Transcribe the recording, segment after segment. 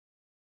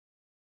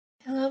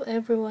Hello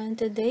everyone,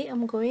 today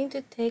I'm going to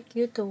take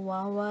you to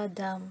Wawa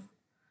Dam.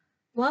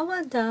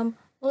 Wawa Dam,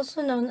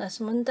 also known as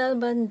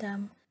Montalban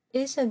Dam,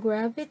 is a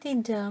gravity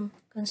dam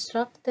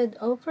constructed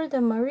over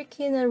the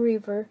Marikina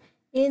River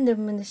in the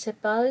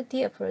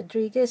municipality of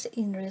Rodriguez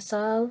in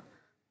Rizal,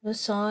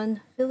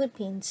 Luzon,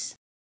 Philippines.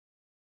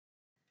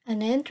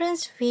 An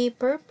entrance fee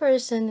per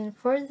person and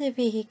for the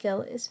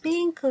vehicle is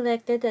being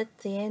collected at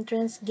the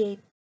entrance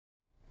gate.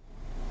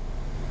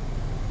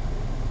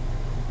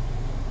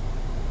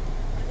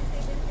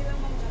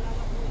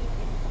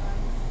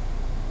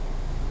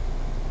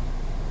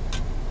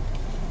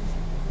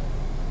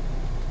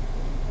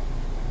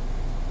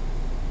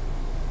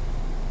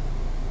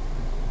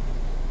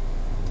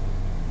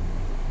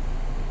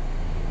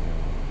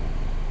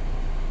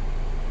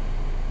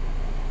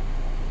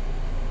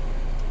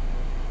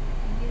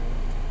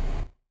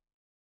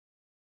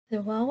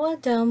 The Wawa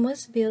Dam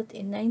was built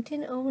in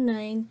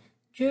 1909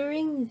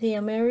 during the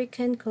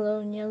American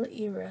colonial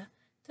era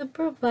to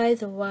provide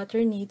the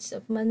water needs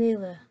of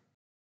Manila.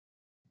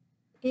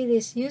 It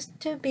is used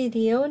to be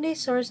the only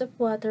source of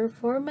water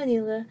for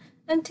Manila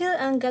until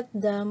Angat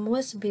Dam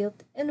was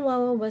built and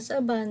Wawa was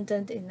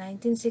abandoned in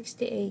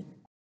 1968.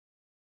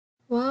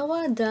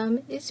 Wawa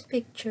Dam is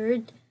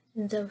pictured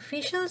in the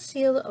official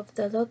seal of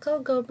the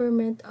local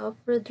government of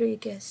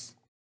Rodriguez.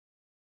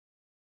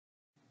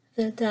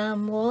 The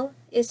dam wall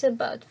is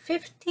about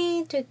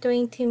 15 to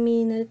 20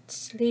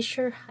 minutes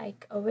leisure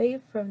hike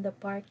away from the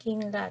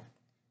parking lot.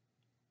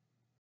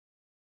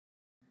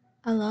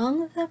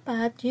 Along the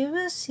path you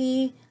will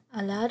see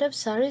a lot of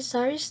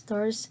sari-sari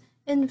stores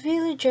and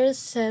villagers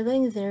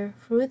selling their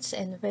fruits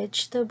and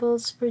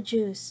vegetables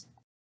produce.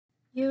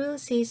 You will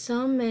see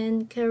some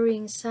men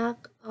carrying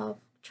sack of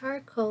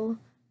charcoal,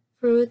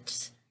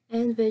 fruits,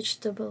 and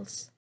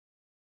vegetables.